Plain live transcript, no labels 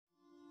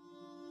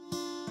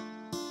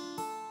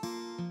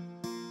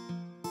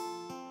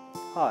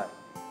Hi,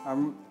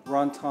 I'm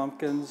Ron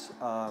Tompkins.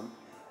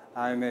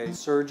 I'm a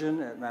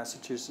surgeon at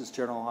Massachusetts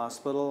General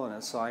Hospital and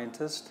a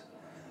scientist.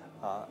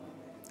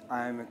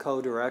 I'm a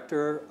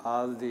co-director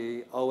of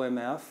the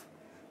OMF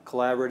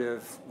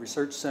Collaborative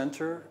Research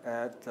Center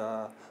at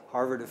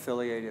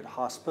Harvard-affiliated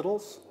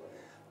hospitals.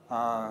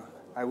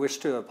 I wish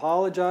to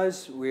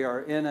apologize. We are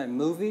in a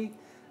movie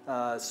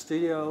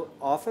studio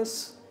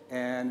office,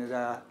 and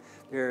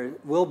there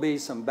will be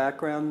some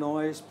background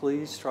noise.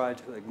 Please try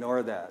to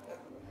ignore that.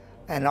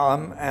 And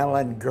I'm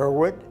Alan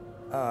Gurwitt.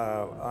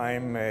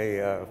 I'm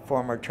a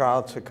former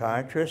child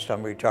psychiatrist.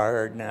 I'm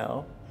retired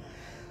now.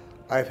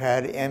 I've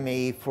had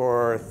ME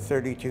for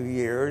 32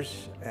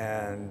 years,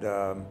 and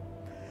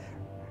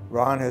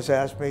Ron has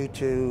asked me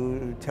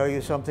to tell you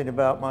something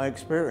about my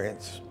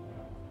experience.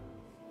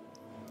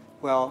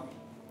 Well,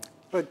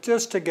 but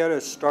just to get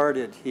us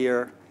started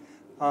here,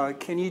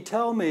 can you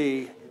tell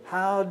me,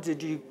 how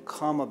did you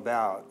come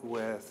about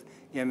with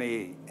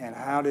ME, and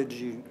how did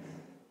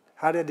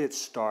it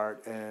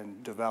start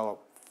and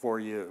develop for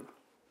you?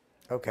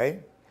 Okay.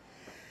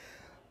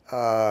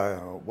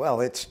 Well,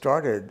 it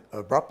started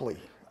abruptly.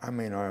 I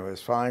mean, I was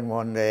fine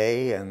one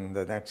day, and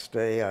the next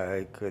day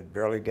I could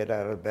barely get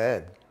out of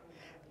bed.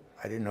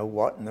 I didn't know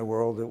what in the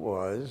world it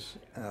was,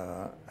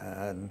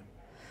 and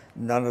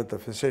none of the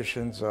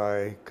physicians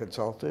I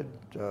consulted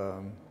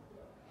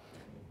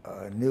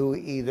knew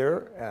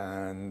either,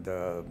 and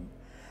the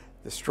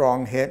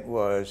strong hint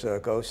was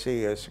go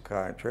see a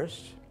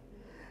psychiatrist.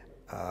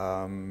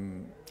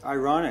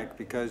 Ironic,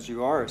 because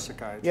you are a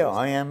psychiatrist. Yeah,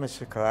 I am a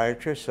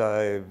psychiatrist.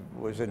 I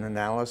was in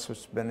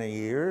analysis many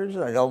years.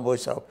 I know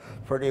myself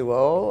pretty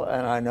well,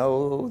 and I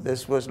know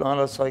this was not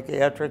a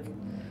psychiatric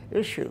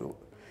issue,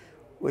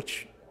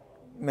 which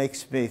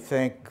makes me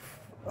think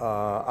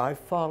I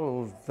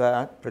followed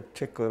that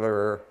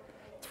particular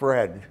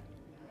thread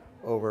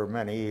over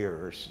many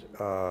years,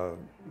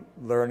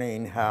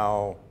 learning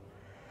how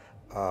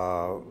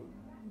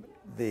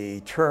the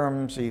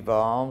terms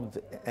evolved,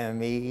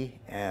 ME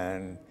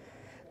and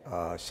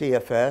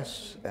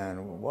CFS,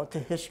 and what the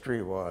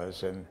history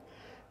was, and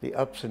the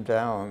ups and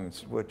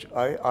downs, which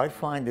I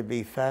find to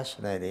be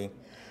fascinating,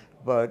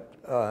 but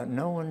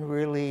no one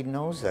really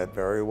knows that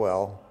very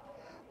well.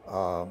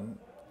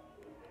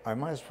 I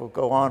might as well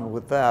go on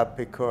with that,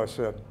 because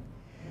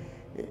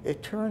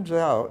it turns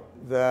out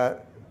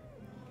that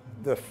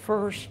the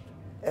first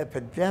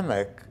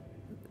epidemic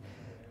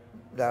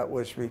that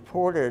was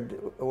reported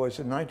was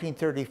in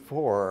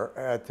 1934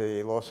 at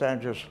the Los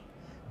Angeles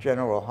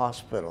General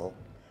Hospital.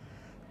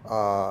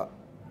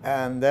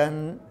 And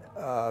then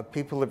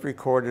people have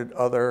recorded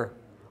other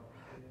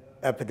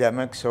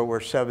epidemics, over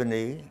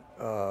 70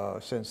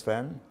 since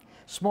then,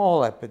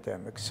 small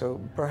epidemics. So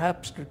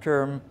perhaps the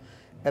term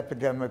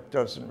epidemic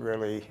doesn't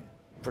really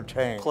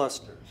pertain.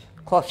 Clusters.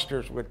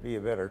 Clusters would be a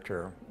better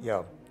term,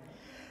 yeah.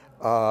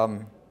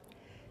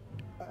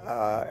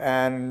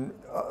 And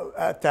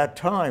at that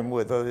time,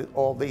 with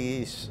all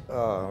these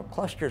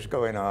clusters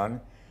going on,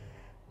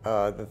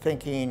 the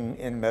thinking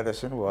in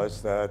medicine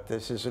was that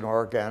this is an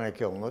organic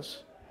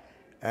illness,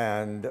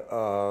 and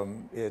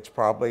it's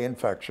probably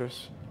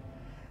infectious.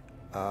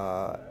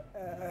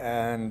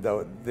 And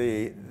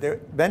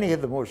many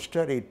of them were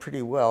studied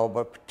pretty well,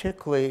 but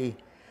particularly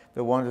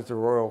the one at the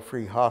Royal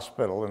Free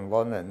Hospital in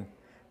London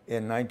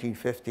in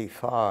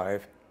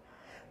 1955,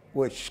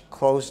 which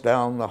closed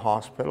down the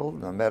hospital,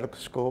 the medical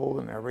school,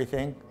 and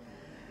everything.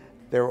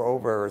 There were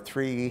over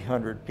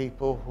 300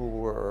 people who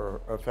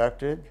were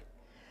affected,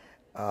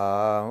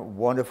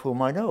 one of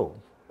whom I know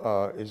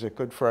is a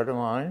good friend of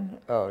mine.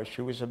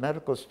 She was a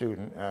medical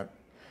student at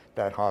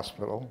that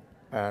hospital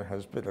and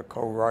has been a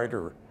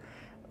co-writer,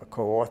 a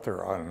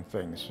co-author on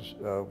things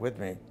with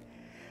me.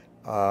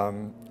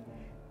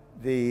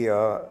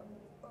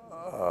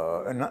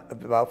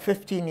 About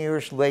 15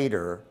 years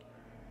later,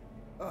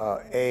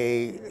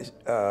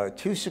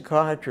 two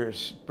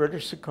psychiatrists,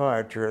 British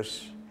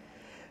psychiatrists,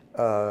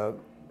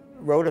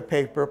 wrote a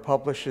paper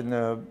published in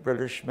the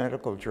British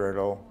Medical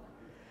Journal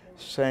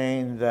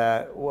saying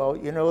that, well,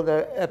 you know,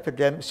 the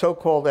epidemic,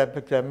 so-called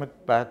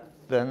epidemic back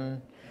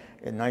then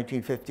in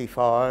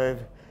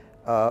 1955,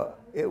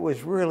 it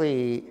was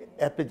really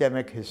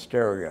epidemic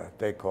hysteria,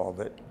 they called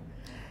it.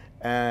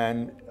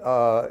 And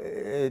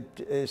it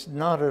is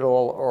not at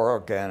all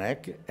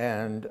organic,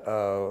 and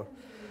of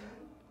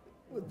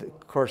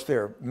course,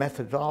 their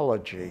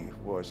methodology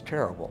was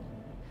terrible,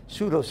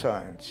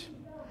 pseudoscience.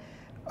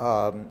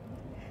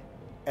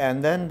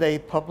 And then they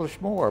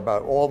published more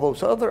about all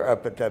those other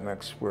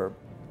epidemics where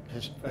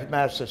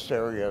mass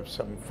hysteria of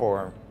some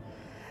form.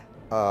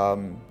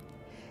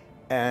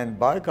 And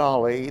by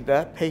golly,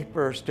 that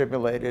paper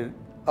stimulated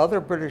other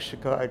British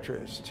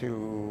psychiatrists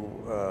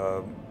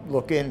to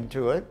look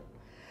into it,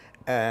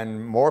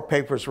 and more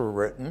papers were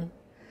written.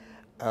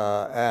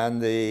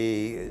 And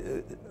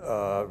the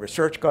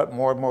research got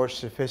more and more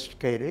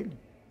sophisticated,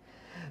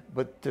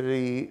 but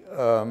the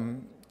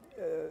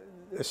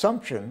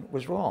assumption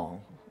was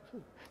wrong.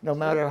 No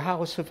matter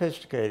how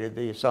sophisticated,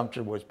 the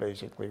assumption was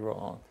basically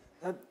wrong.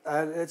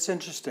 It's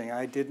interesting.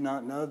 I did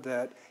not know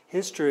that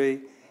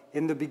history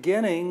In the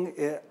beginning,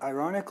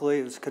 ironically,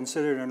 it was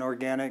considered an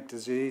organic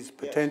disease,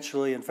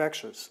 potentially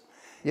infectious.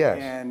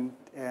 Yes.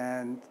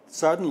 And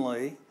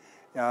suddenly,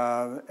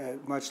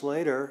 much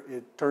later,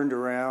 it turned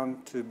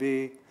around to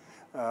be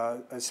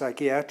a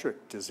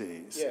psychiatric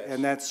disease. Yes.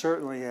 And that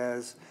certainly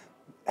has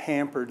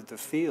hampered the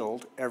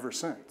field ever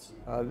since.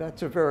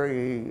 That's a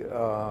very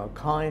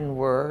kind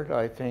word.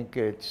 I think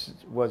it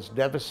was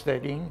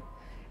devastating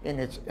in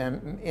its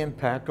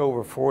impact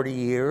over 40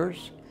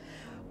 years.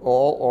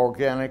 All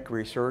organic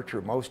research,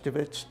 or most of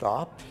it,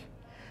 stopped.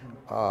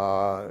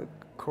 Of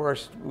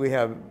course, we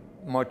have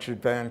much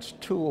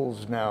advanced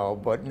tools now,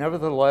 but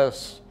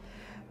nevertheless,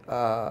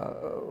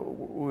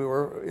 we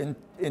were in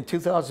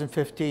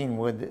 2015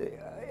 with the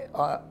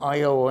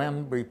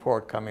IOM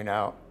report coming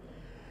out.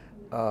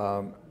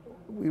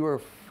 We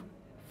were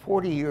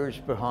 40 years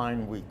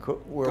behind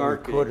where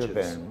we could have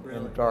been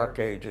in dark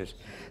ages.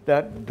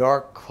 That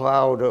dark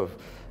cloud of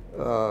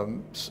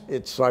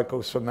its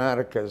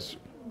psychosomatic has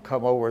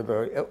come over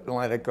the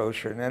Atlantic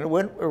Ocean, and it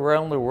went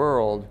around the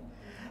world.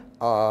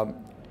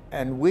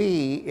 And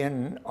we,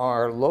 in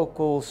our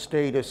local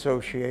state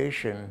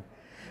association,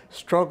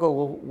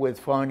 struggle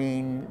with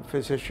finding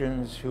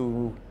physicians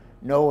who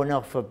know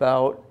enough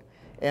about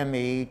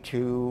ME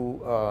to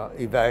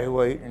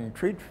evaluate and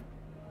treat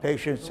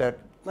patients that...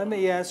 Let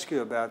me ask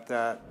you about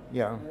that.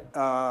 Yeah.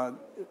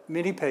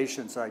 Many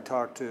patients I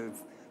talk to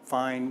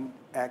find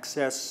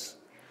access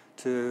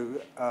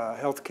to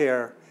health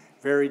care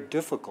very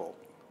difficult.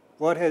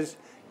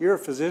 You're a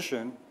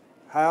physician,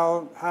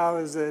 how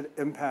has it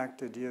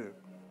impacted you?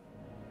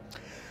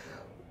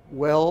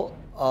 Well,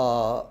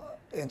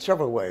 in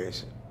several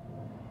ways.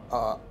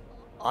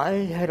 I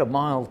had a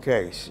mild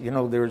case. You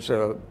know, there's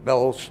a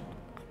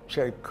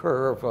bell-shaped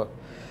curve,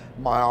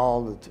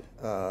 mild,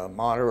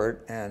 moderate,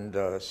 and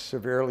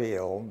severely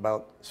ill.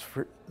 About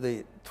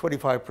the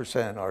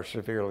 25% are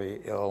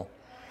severely ill.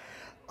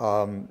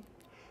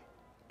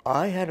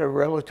 I had a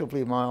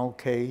relatively mild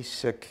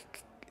case.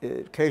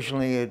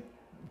 Occasionally it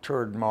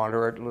turned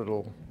moderate, a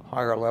little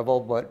higher level,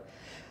 but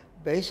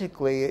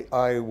basically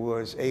I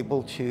was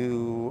able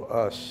to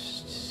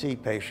see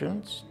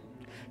patients,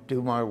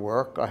 do my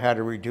work. I had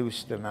a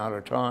reduced amount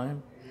of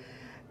time,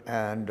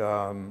 and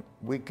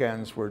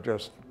weekends were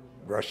just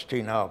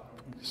rusting up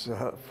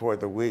for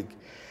the week.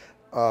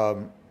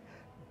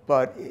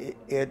 But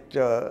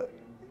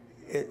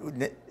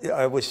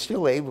I was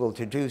still able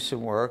to do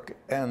some work,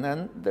 and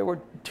then there were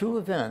two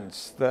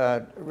events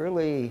that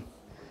really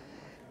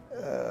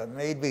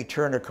made me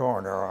turn a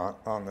corner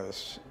on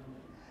this.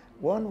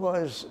 One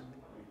was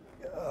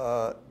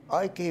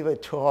I gave a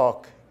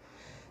talk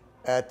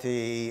at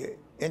the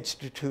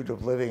Institute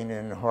of Living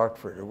in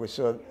Hartford. It was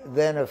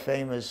then a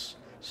famous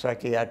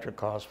psychiatric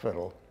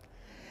hospital,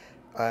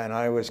 and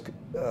I was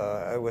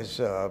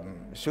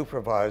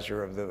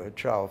supervisor of the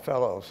Child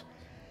Fellows.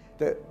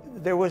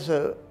 There was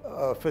a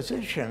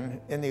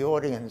physician in the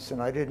audience,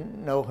 and I didn't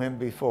know him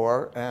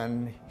before,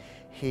 and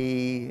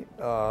he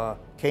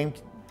came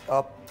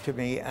up to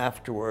me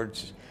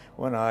afterwards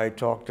when I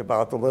talked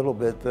about the little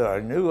bit that I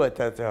knew at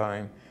that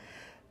time,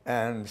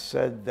 and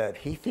said that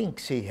he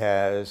thinks he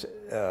has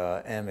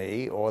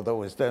ME, although it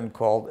was then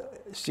called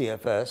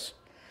CFS,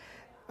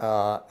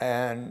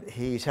 and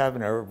he's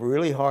having a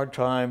really hard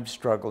time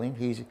struggling.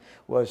 He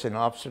was an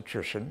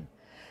obstetrician,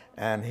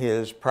 and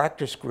his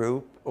practice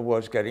group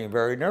was getting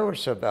very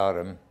nervous about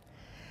him.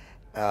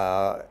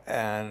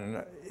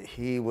 And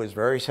he was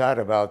very sad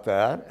about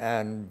that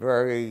and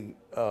very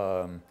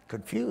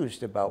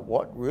confused about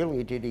what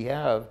really did he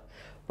have.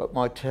 But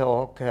my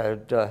talk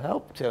had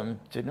helped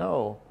him to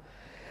know.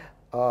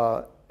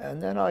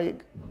 And then I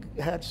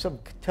had some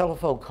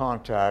telephone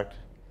contact,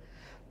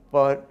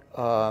 but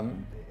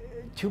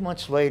 2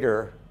 months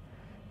later,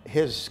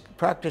 his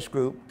practice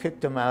group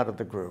kicked him out of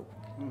the group.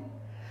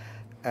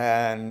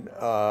 And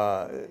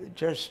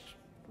just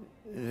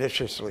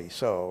viciously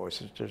so. It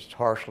was just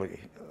harshly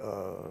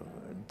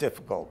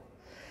difficult.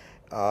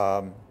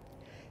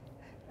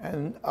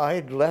 And I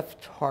had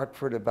left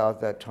Hartford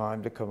about that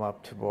time to come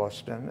up to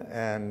Boston,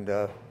 and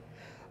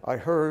I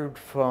heard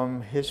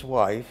from his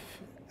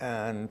wife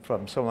and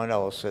from someone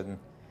else in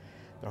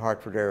the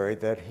Hartford area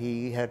that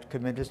he had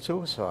committed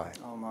suicide.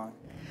 Oh my.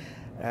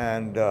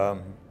 And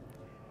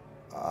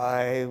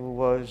I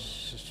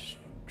was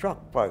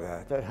struck by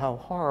that, how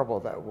horrible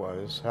that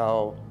was,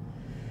 how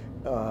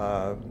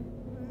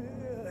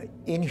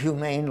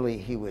inhumanely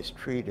he was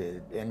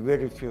treated and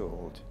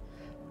ridiculed.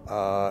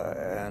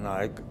 And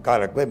I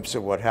got a glimpse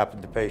of what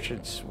happened to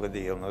patients with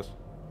the illness.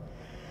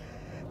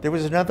 There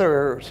was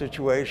another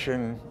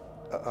situation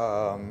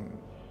a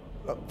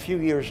few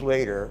years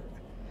later.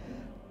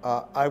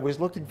 I was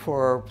looking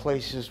for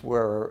places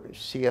where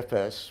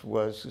CFS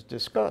was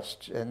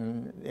discussed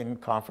in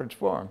conference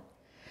form.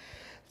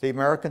 The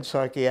American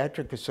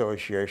Psychiatric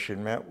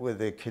Association met with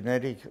the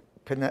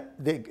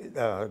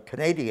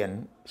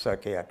Canadian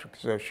Psychiatric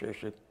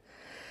Association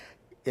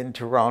in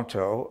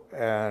Toronto,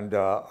 and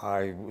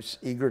I was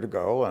eager to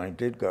go, and I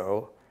did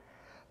go.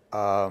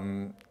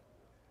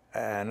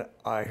 And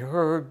I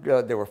heard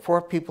there were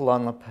 4 people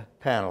on the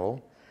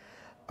panel.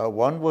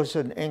 One was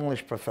an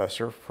English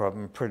professor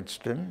from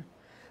Princeton.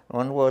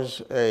 One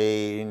was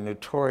a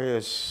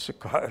notorious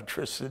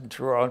psychiatrist in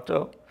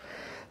Toronto.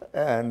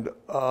 And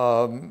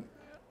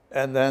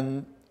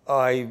then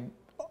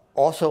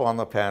also on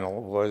the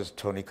panel was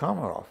Tony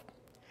Komaroff.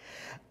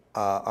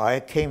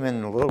 I came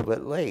in a little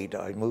bit late.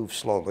 I moved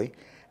slowly.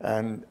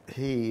 And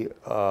he'd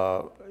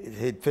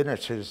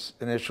finished his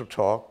initial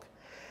talk.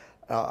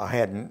 I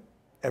hadn't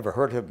ever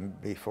heard him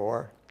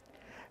before.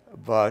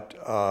 But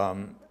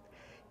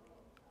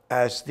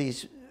as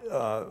the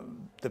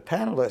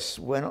panelists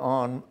went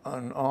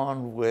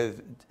on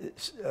with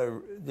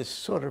this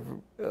sort of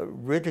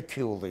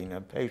ridiculing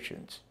of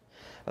patients,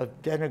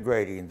 of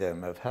denigrating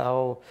them, of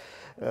how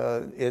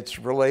it's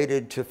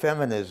related to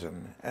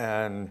feminism,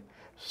 and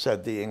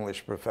said the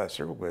English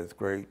professor with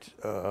great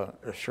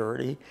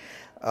assurity.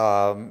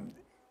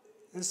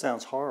 This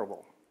sounds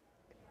horrible.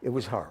 It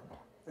was horrible.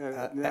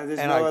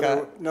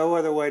 There's no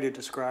other way to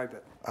describe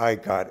it. I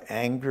got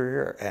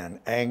angrier and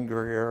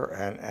angrier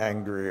and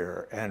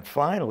angrier, and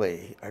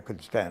finally I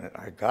couldn't stand it.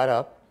 I got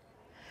up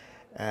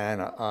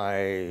and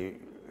I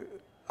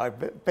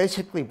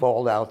basically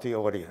bawled out the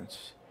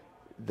audience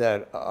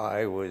that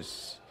I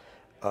was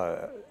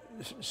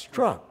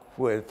struck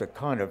with the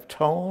kind of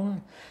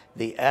tone,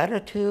 the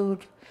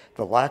attitude,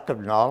 the lack of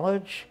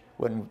knowledge.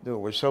 When there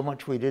was so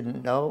much we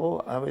didn't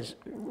know, I was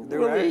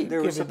really They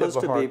were supposed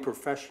to be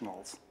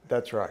professionals.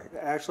 That's right.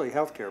 Actually,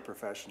 healthcare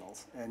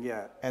professionals, and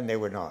yet. And they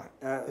were not.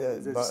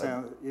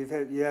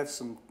 You have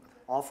some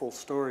awful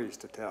stories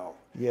to tell.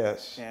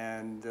 Yes.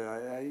 And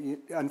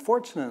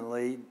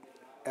unfortunately,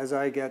 as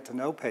I get to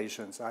know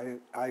patients,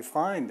 I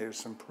find there's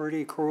some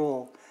pretty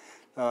cruel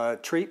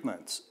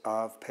treatments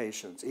of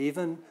patients,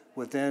 even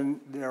within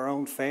their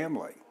own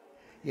family.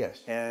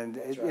 Yes. And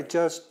it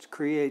just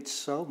creates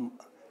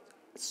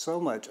so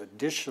much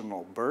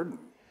additional burden.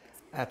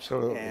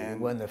 Absolutely. And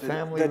when the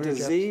family the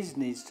disease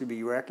needs to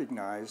be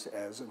recognized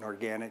as an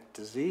organic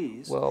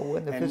disease. Well,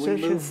 when the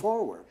physician, we move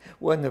forward.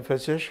 When the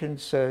physician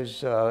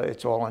says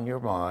it's all on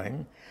your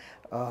mind,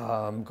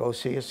 go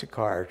see a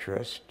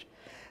psychiatrist,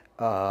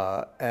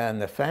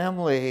 and the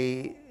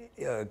family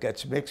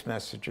gets mixed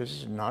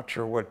messages, not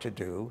sure what to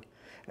do,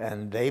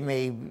 and they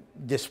may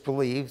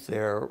disbelieve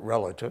their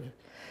relative.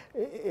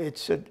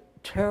 It's a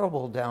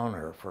terrible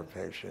downer for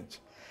patients.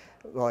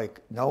 Like,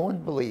 no one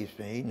believes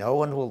me, no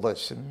one will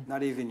listen.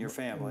 Not even your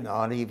family?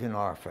 Not even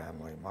our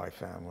family, my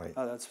family.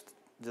 Oh, that's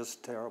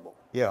just terrible.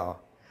 Yeah.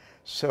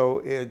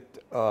 So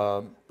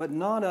but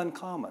not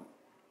uncommon.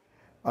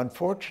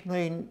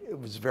 Unfortunately, it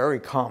was very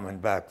common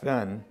back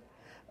then,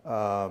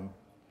 and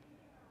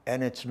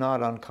it's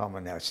not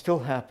uncommon now. It still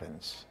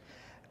happens.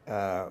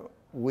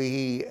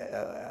 We,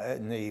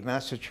 in the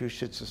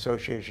Massachusetts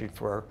Association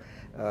for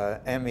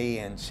ME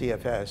and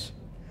CFS,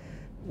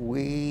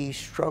 we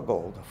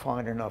struggle to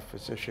find enough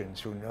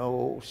physicians who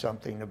know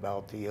something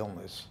about the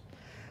illness.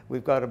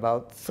 We've got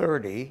about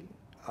 30.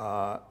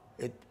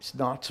 It's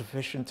not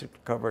sufficient to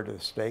cover the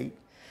state.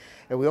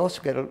 And we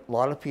also get a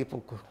lot of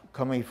people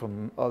coming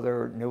from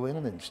other New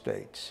England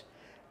states,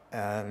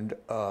 and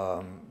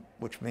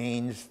which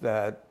means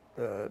that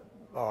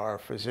our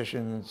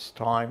physicians'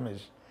 time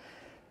is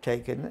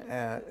taken,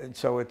 and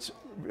so it's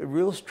a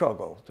real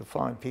struggle to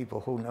find people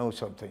who know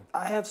something.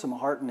 I have some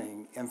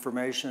heartening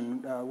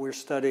information. We're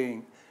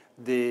studying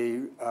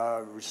the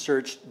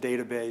research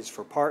database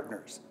for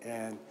partners,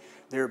 and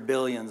there are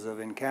billions of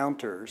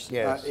encounters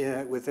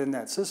within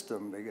that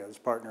system, because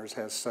Partners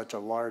has such a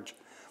large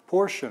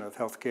portion of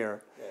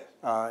healthcare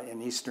in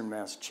eastern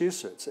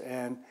Massachusetts.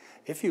 And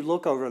if you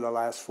look over the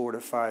last 4 to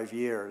 5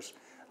 years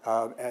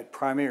at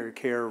primary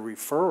care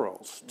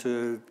referrals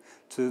to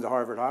the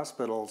Harvard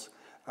hospitals,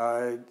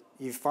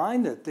 you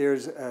find that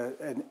there's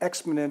an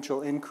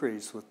exponential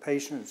increase with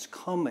patients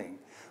coming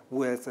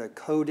with a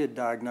coded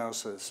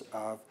diagnosis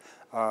of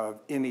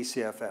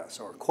ME/CFS,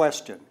 or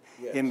question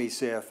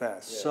ME/CFS.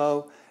 Yes.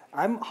 So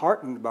I'm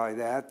heartened by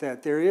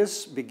that there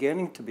is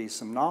beginning to be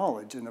some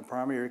knowledge in the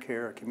primary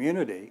care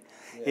community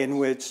in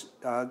which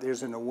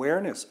there's an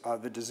awareness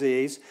of the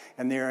disease,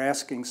 and they're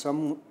asking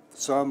some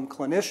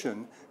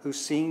clinician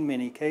who's seen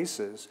many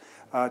cases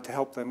to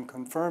help them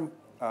confirm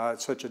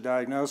such a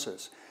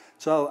diagnosis.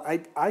 So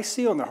I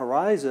see on the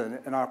horizon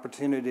an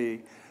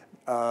opportunity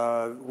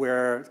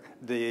where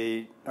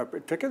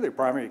particularly the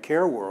primary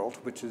care world,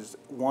 which is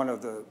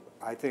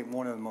I think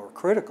one of the more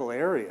critical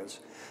areas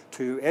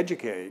to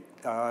educate,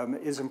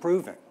 is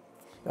improving.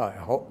 I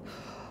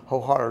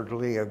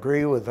wholeheartedly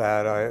agree with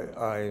that.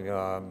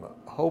 I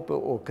hope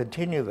it will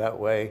continue that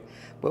way,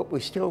 but we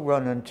still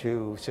run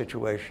into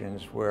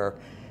situations where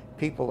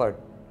people are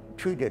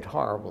treated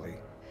horribly,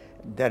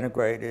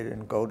 denigrated,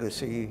 and go to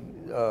see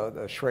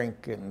a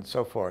shrink and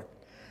so forth.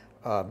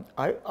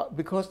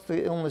 Because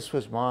the illness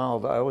was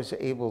mild, I was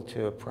able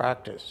to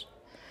practice.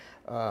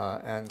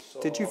 And so,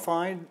 did you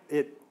find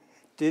it?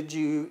 Did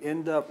you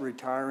end up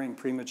retiring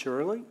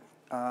prematurely,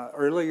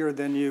 earlier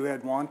than you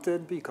had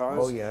wanted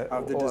because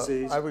of the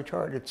disease? I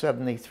retired at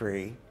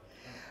 73.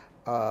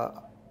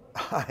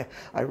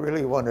 I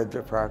really wanted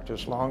to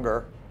practice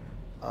longer,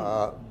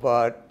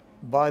 but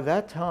by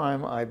that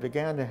time I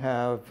began to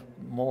have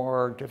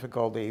more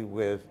difficulty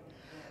with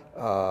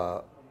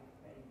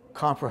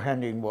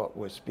comprehending what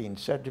was being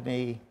said to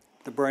me.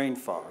 The brain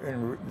fog.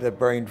 And the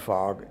brain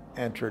fog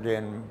entered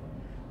in.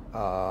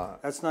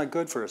 That's not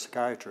good for a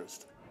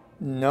psychiatrist.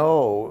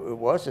 No, it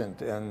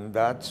wasn't, and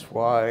that's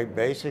why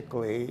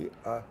basically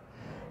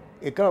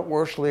it got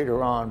worse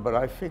later on, but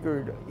I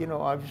figured, you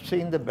know, I've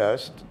seen the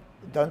best,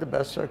 done the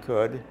best I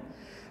could.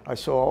 I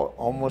saw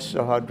almost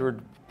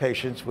 100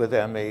 patients with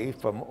ME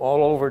from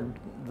all over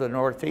the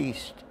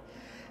Northeast,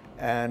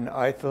 and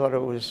I thought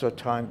it was a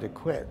time to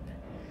quit.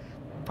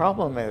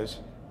 Problem is,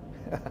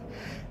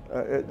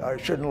 I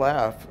shouldn't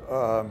laugh,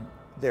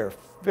 there are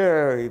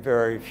very,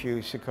 very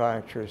few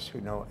psychiatrists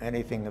who know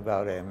anything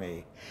about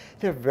ME.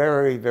 There are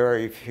very,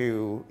 very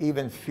few,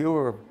 even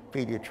fewer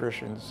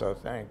pediatricians, I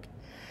think.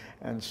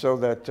 And so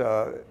that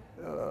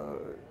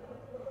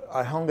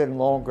I hung in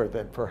longer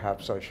than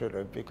perhaps I should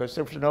have, because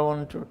there was no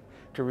one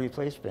to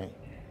replace me.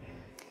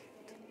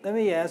 Let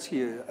me ask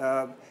you,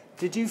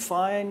 did you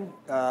find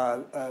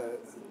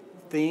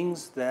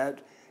things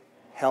that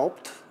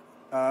helped?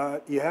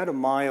 You had a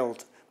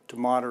mild to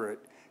moderate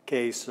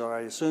case, so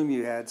I assume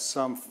you had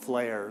some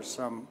flares,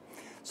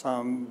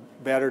 some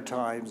better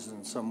times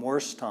and some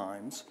worse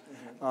times.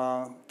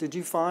 Did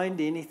you find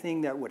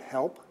anything that would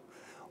help,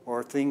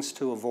 or things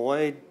to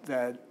avoid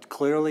that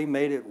clearly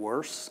made it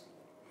worse?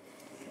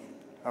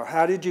 Or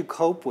how did you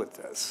cope with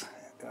this?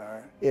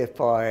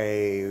 If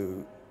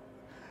I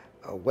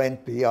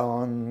went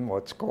beyond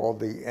what's called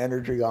the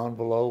energy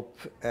envelope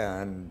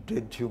and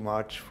did too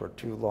much for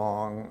too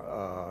long,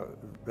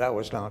 that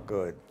was not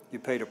good. You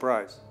paid a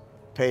price.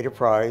 Paid a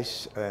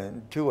price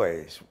in two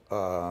ways.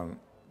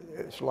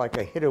 It's like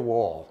I hit a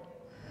wall,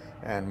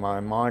 and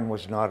my mind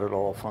was not at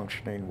all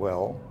functioning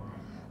well.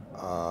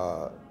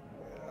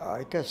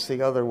 I guess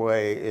the other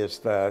way is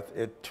that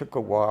it took a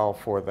while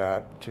for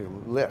that to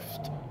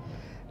lift,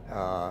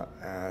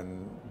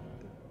 and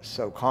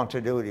so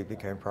continuity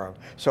became problem.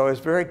 So I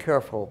was very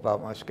careful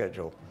about my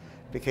schedule,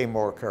 became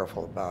more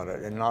careful about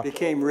it, and not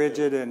became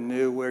rigid and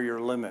knew where your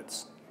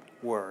limits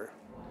were.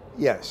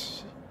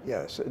 Yes.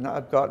 Yes, and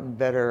I've gotten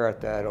better at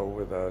that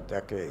over the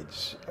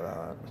decades.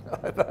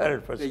 I've had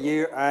it for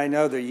I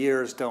know the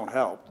years don't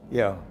help.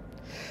 Yeah,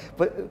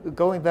 but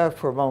going back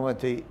for a moment,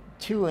 the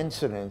two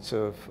incidents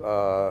of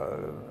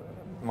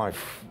my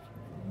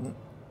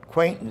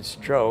acquaintance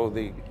Joe,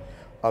 the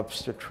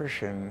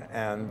obstetrician,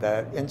 and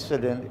that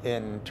incident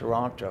in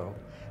Toronto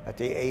at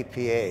the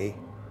APA,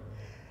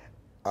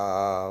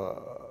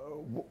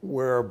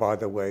 where, by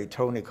the way,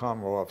 Tony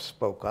Komaroff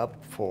spoke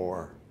up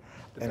for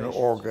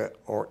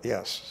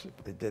yes,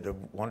 they did a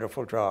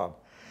wonderful job.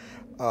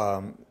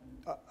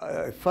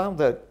 I found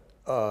that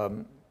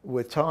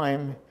with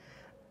time,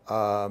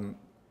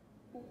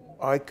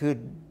 I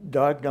could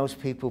diagnose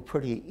people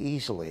pretty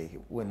easily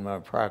in my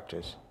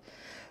practice.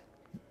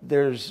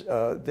 There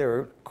are,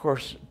 of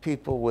course,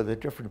 people with a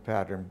different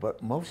pattern,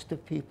 but most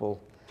of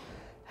people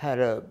had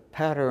a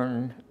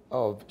pattern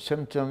of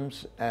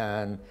symptoms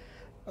and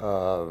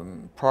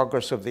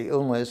progress of the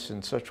illness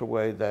in such a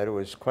way that it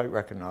was quite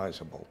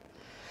recognizable.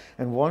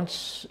 And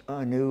once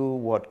I knew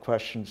what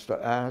questions to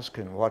ask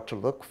and what to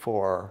look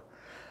for,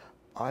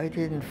 I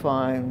didn't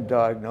find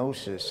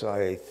diagnosis,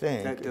 I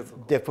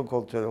think,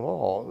 difficult at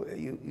all.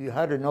 You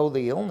had to know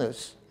the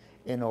illness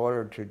in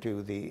order to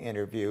do the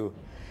interview.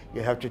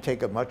 You have to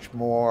take a much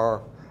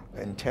more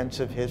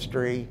intensive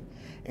history,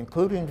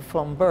 including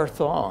from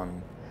birth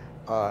on.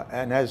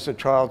 And as a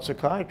child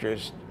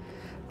psychiatrist,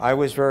 I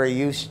was very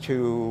used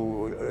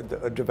to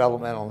a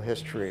developmental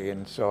history,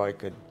 and so I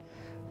could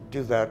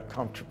do that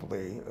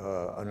comfortably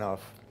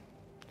enough.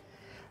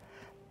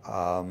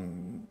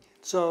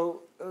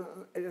 So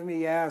let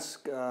me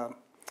ask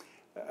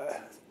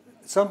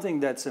something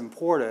that's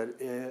important.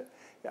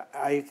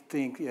 I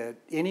think that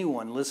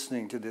anyone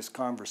listening to this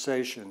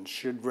conversation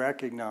should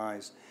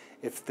recognize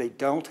if they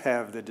don't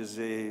have the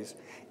disease,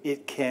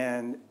 it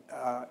can,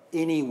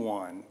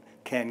 anyone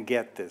can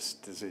get this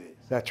disease.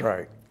 That's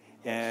right.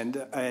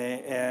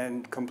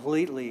 And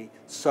completely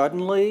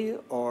suddenly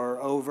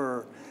or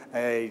over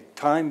a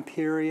time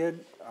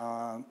period.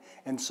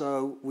 And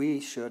so we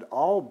should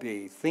all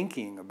be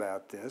thinking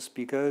about this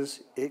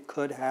because it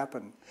could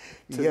happen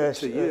to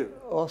you.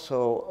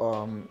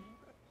 Also,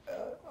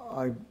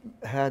 I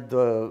had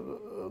the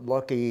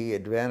lucky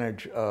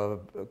advantage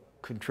of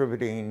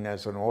contributing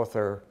as an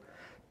author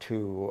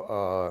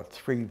to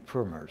 3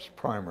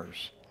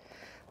 primers.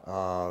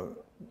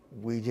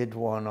 We did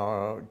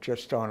one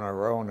just on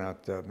our own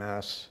at the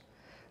Mass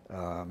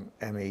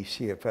ME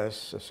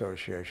CFS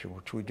Association,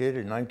 which we did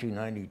in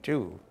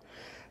 1992.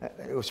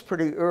 It was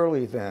pretty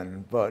early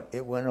then, but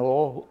it went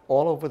all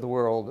over the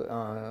world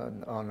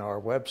on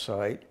our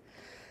website,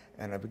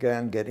 and I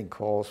began getting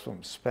calls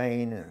from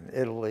Spain and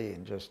Italy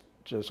and just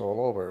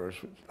all over. It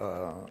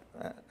was,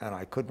 and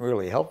I couldn't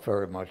really help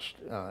very much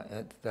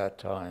at that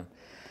time.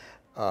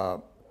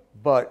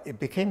 But it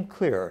became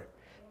clear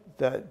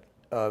that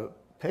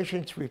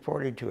patients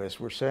reporting to us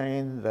were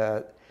saying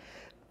that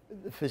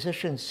the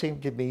physicians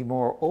seemed to be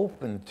more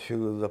open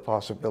to the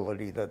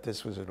possibility that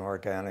this was an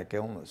organic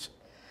illness.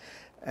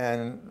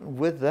 And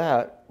with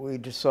that, we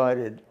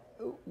decided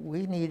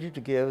we needed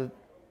to give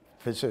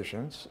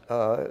physicians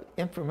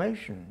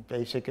information,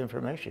 basic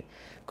information,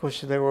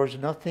 because there was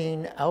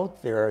nothing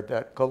out there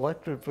that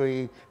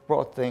collectively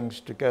brought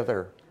things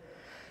together.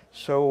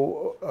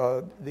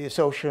 So the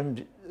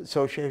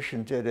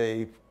association did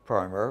a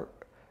primer,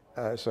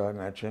 as I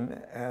mentioned,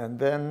 and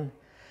then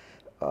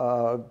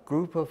a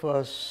group of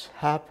us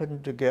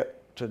happened to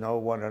get to know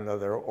one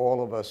another,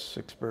 all of us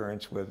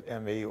experienced with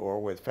ME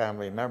or with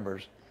family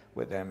members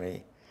with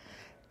ME.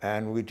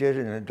 And we did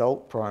an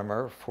adult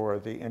primer for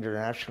the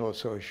International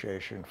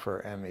Association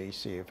for ME,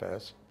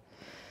 CFS,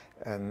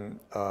 and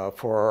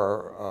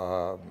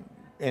for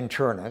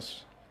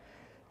internists,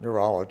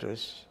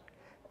 neurologists.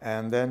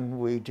 And then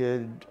we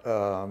did,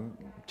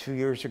 2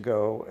 years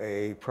ago,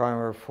 a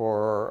primer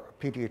for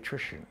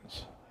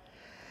pediatricians.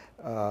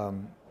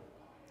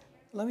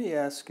 Let me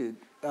ask you,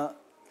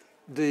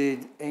 the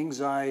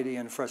anxiety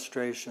and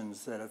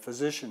frustrations that a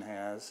physician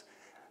has,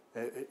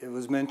 it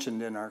was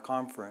mentioned in our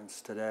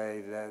conference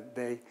today that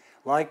they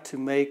like to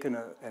make an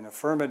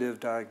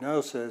affirmative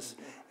diagnosis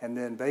and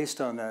then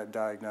based on that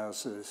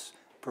diagnosis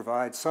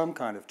provide some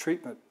kind of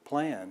treatment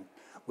plan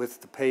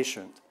with the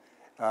patient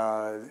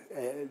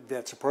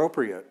that's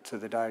appropriate to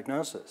the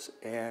diagnosis.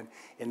 And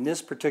in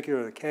this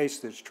particular case,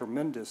 there's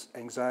tremendous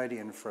anxiety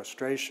and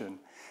frustration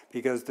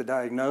because the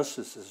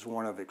diagnosis is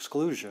one of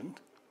exclusion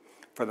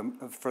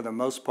for the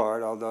most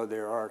part, although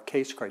there are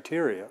case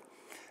criteria.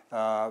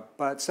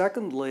 But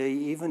secondly,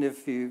 even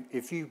if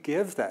you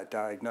give that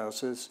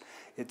diagnosis,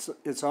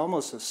 it's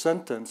almost a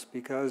sentence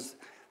because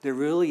there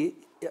really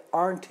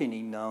aren't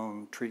any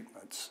known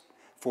treatments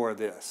for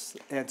this.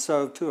 And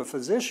so to a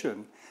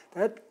physician,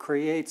 that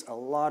creates a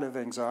lot of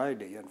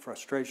anxiety and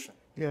frustration.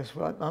 Yes,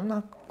 well, I'm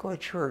not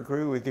quite sure I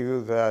agree with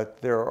you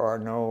that there are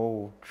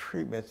no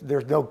treatments.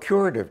 There's no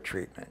curative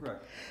treatment,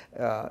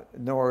 right.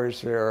 Nor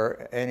is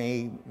there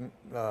any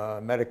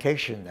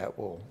medication that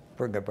will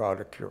bring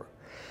about a cure.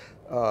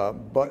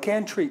 But you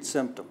can treat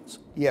symptoms.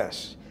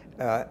 Yes,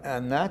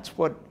 and that's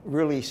what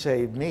really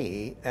saved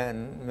me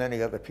and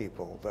many other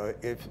people.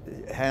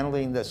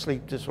 Handling the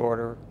sleep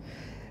disorder,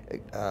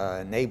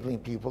 enabling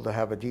people to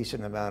have a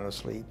decent amount of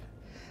sleep,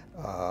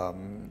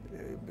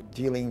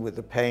 dealing with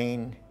the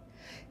pain.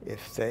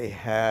 If they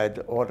had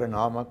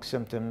autonomic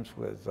symptoms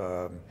with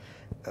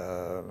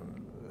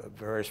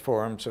various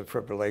forms of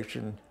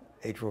fibrillation,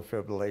 atrial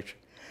fibrillation,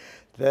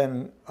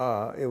 then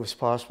it was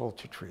possible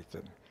to treat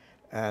them.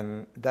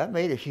 And that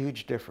made a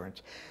huge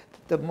difference.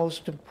 The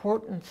most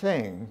important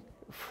thing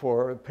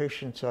for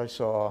patients I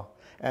saw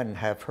and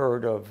have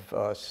heard of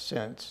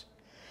since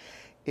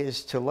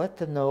is to let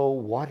them know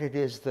what it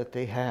is that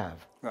they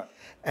have. Right.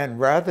 And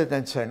rather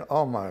than saying,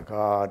 oh my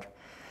God,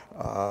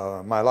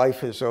 my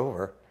life is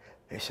over,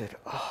 they said,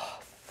 oh,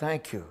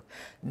 thank you.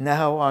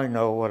 Now I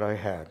know what I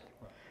had.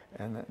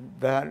 And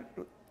that,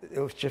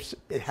 it was just,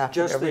 it happened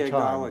just every time. Just the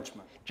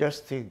acknowledgement.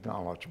 Just the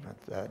acknowledgement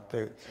that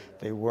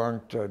they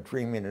weren't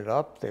dreaming it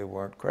up, they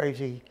weren't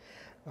crazy,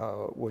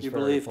 was you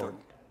very believed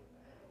important. them.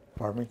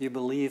 Pardon me? You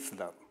believed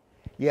them.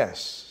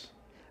 Yes.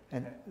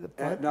 And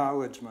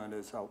acknowledgement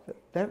is helpful.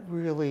 That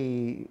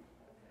really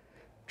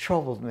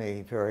troubled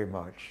me very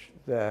much,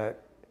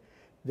 that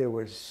there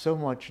was so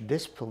much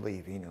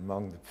disbelieving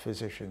among the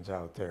physicians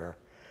out there,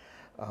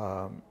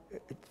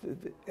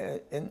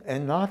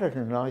 and not in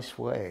a nice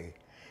way,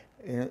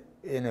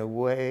 in a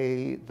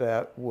way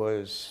that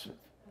was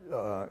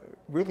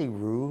really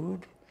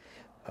rude,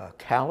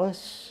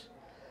 callous,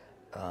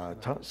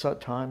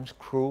 sometimes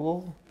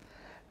cruel.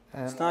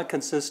 And it's not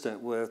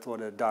consistent with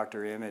what a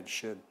doctor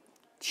image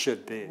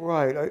should be.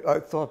 Right. I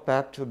thought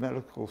back to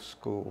medical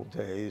school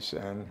days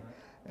and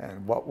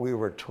what we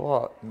were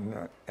taught,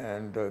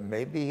 and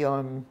maybe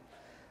I'm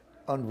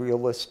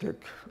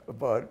unrealistic,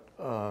 but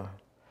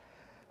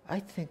I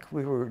think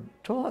we were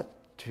taught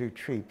to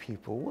treat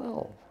people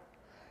well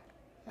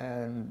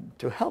and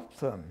to help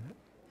them.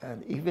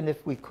 And even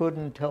if we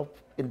couldn't help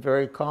in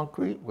very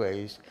concrete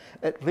ways,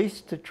 at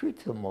least to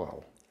treat them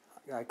well.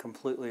 I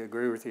completely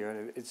agree with you.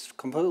 And it's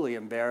completely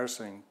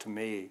embarrassing to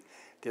me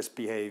this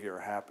behavior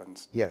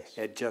happens. Yes.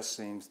 It just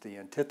seems the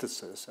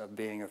antithesis of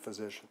being a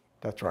physician.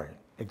 That's right,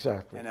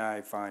 exactly. And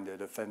I find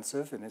it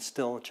offensive, and it's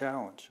still a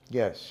challenge.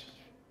 Yes,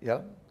 yeah.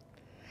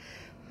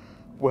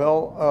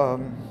 Well,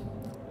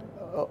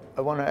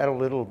 I want to add a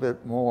little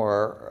bit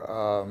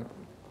more.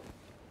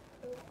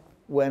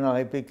 When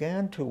I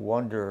began to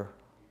wonder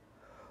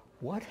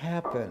what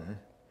happened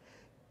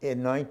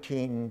in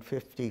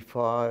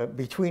 1955,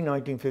 between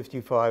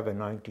 1955 and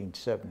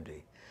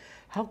 1970,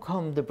 how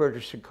come the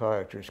British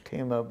psychiatrists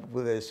came up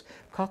with this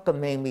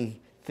cockamamie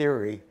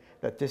theory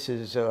that this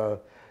is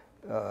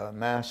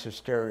mass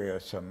hysteria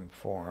of some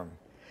form?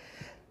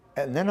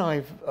 And then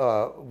I've,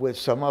 with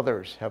some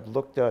others, have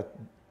looked at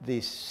the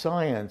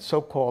science,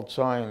 so-called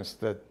science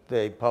that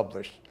they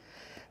published,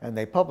 and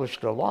they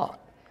published a lot.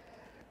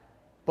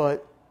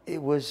 But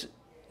it was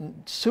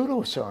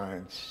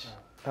pseudoscience.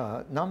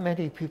 Not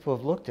many people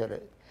have looked at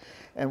it.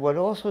 And what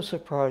also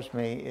surprised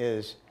me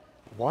is,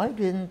 why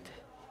didn't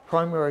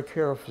primary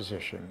care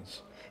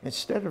physicians,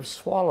 instead of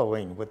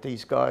swallowing what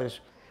these guys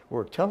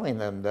were telling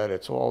them that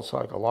it's all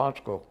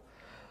psychological,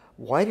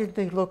 why did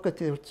they look at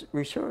the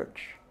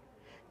research?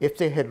 If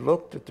they had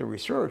looked at the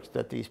research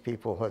that these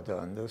people had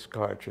done, the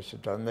psychiatrists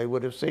had done, they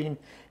would have seen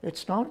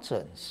it's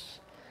nonsense.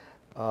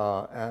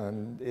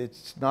 And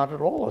it's not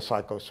at all a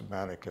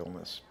psychosomatic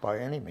illness by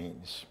any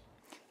means.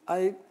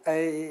 I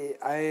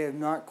am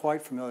not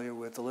quite familiar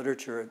with the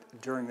literature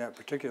during that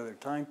particular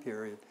time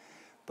period,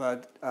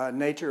 but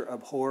nature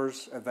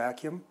abhors a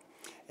vacuum,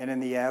 and in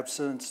the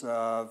absence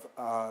of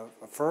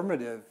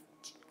affirmative,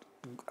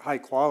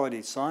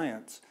 high-quality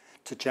science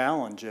to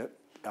challenge it,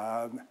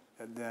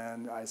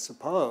 then I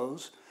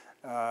suppose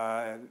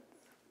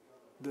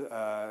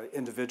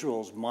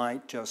individuals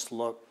might just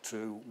look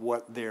to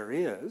what there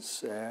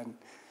is and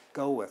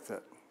go with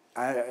it.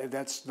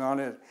 That's not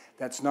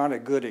a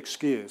good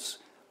excuse,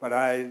 but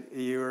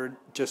you're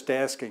just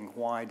asking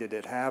why did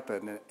it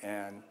happen,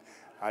 and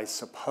I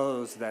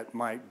suppose that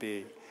might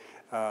be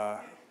a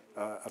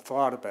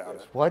thought about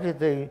it. Why did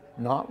they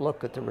not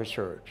look at the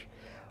research?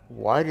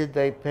 Why did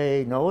they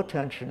pay no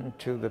attention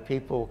to the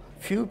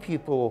few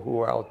people who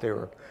were out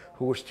there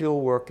who were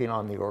still working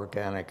on the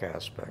organic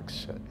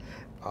aspects,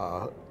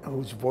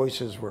 whose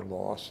voices were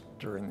lost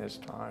during this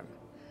time?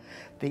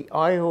 The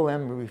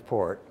IOM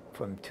report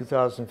from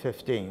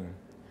 2015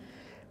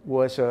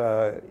 was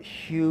a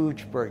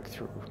huge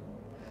breakthrough.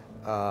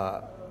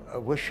 I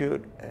wish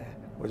it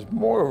was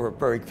more of a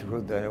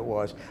breakthrough than it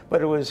was,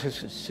 but it was a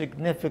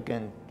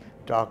significant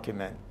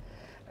document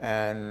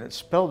and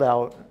spelled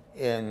out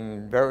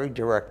in very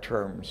direct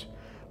terms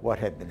what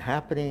had been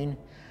happening,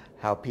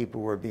 how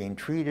people were being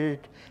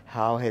treated,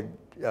 how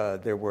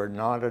there were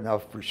not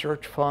enough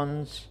research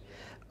funds,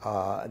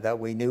 that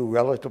we knew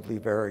relatively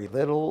very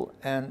little,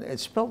 and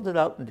it spelled it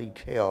out in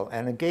detail,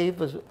 and it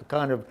gave us a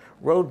kind of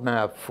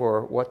roadmap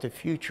for what the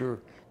future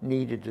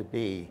needed to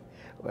be,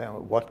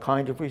 what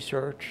kind of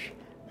research,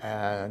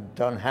 and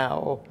done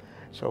how,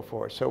 so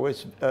forth. So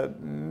it's a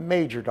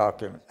major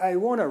document. I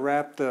want to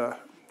wrap the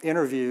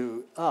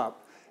interview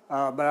up,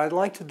 but I'd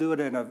like to do it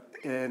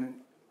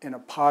in a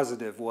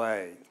positive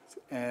way,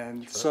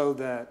 and sure, so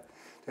that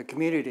the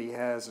community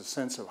has a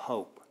sense of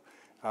hope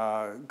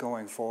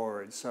going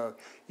forward. So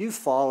you've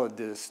followed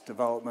this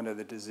development of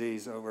the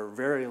disease over a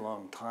very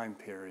long time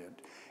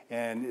period,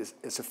 and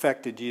it's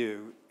affected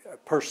you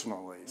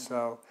personally.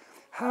 So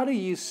how do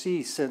you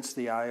see, since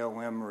the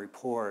IOM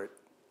report,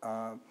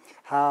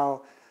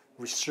 how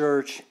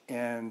research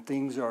and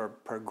things are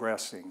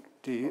progressing?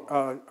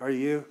 Are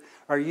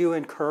you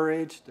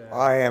encouraged?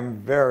 I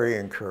am very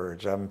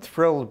encouraged. I'm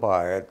thrilled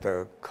by it.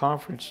 The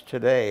conference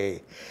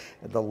today,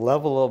 the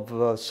level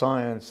of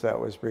science that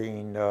was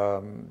being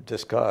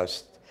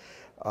discussed,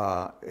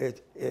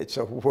 it's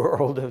a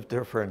world of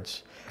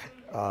difference.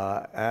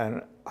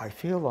 And I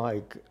feel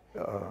like,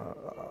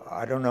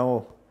 I don't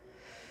know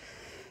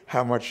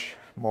how much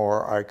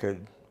more I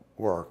could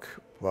work,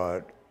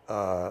 but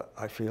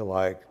I feel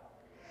like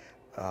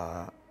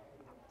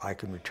I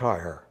can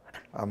retire.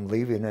 I'm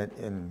leaving it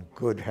in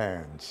good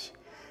hands,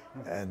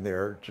 and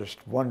they're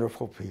just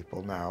wonderful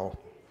people now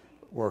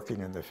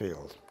working in the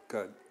field.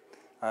 Good.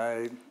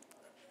 I'm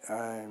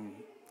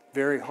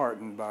very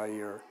heartened by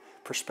your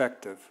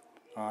perspective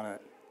on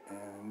it,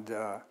 and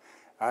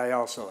I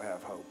also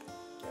have hope.